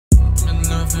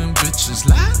bitches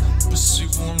loud, pussy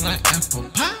warm like apple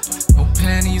pie. No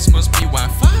panties, must be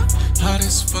Wi-Fi. Hot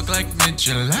as fuck like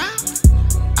mid-July.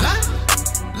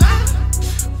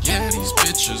 Yeah, these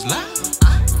bitches loud.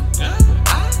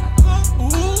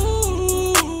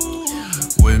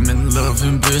 Women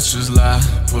loving bitches lie,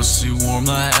 pussy warm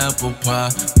like apple pie.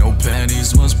 No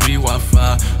panties, must be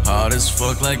Wi-Fi. Hot as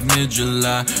fuck like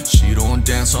mid-July. She don't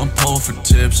dance on pole for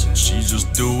tips, she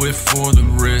just do it for the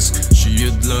risk.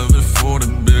 She'd love it for the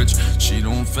bitch, she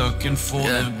don't fucking for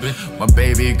the bitch. My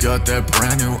baby got that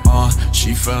brand new on,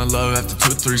 she fell in love after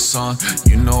 2-3 songs.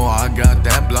 You know I got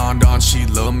that blonde on, she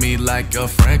love me like a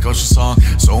Frank Ocean song.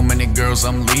 So many girls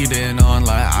I'm leading on,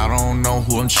 like I don't know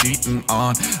who I'm cheating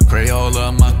on.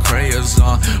 Crayola, my crayons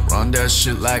on, run that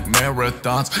shit like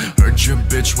marathons. Heard your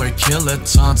bitch weigh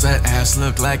kilotons, that ass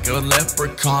look like a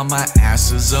leprechaun. My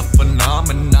ass is a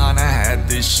phenomenon, I had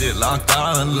this shit locked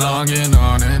all along. And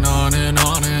on and on and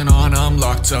on and on, I'm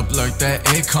locked up like that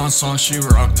Akon song. She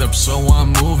rocked up so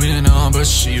I'm moving on, but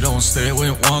she don't stay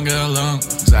with one girl long.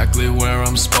 Exactly where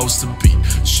I'm supposed to be,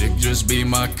 shit just be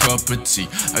my cup of tea.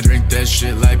 I drink that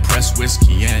shit like pressed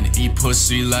whiskey and eat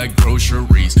pussy like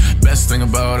groceries. Best thing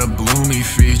about a bloomy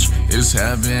feature is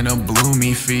having a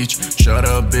bloomy feature. Shut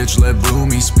up bitch, let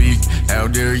bloomy speak, how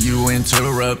dare you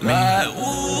interrupt me. Like,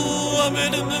 ooh, I'm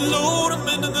in the mood, I'm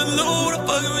in the mood, I'm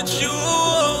fucking with you.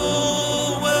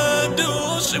 What I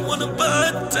do, she wanna buy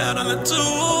it down on the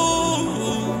two.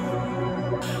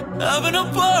 Having a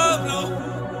problem.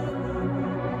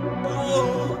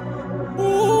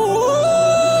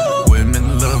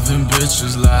 Women loving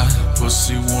bitches lie,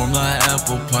 pussy warm like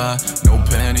apple pie. No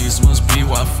panties, must be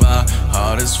Wi-Fi.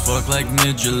 Hot as fuck like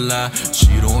mid-July.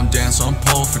 She don't dance on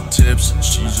pole for tips,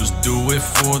 she just do it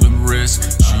for the risk.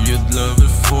 She'd love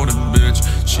it for the bitch,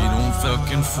 she don't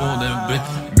fucking for that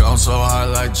bitch. Gone so high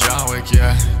like John Wick,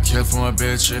 yeah. Kill for my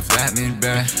bitch if that need be.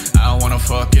 I wanna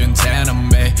fucking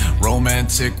anime,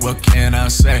 romantic, what can I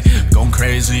say? Going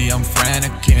crazy, I'm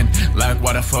franticking, like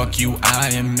why the fuck you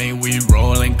eyeing me? We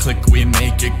roll and click, we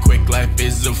make it quick. Life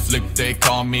is a flick, they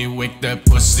call me Wick. That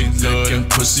pussy lick and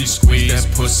pussy squeeze,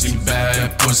 that pussy bad,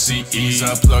 that pussy ease.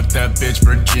 I pluck that bitch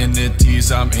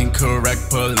virginities. I'm incorrect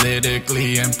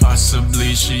politically, and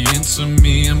possibly she into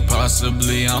me, and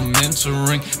possibly I'm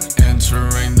entering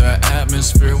the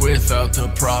atmosphere without the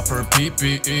proper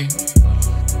PPE.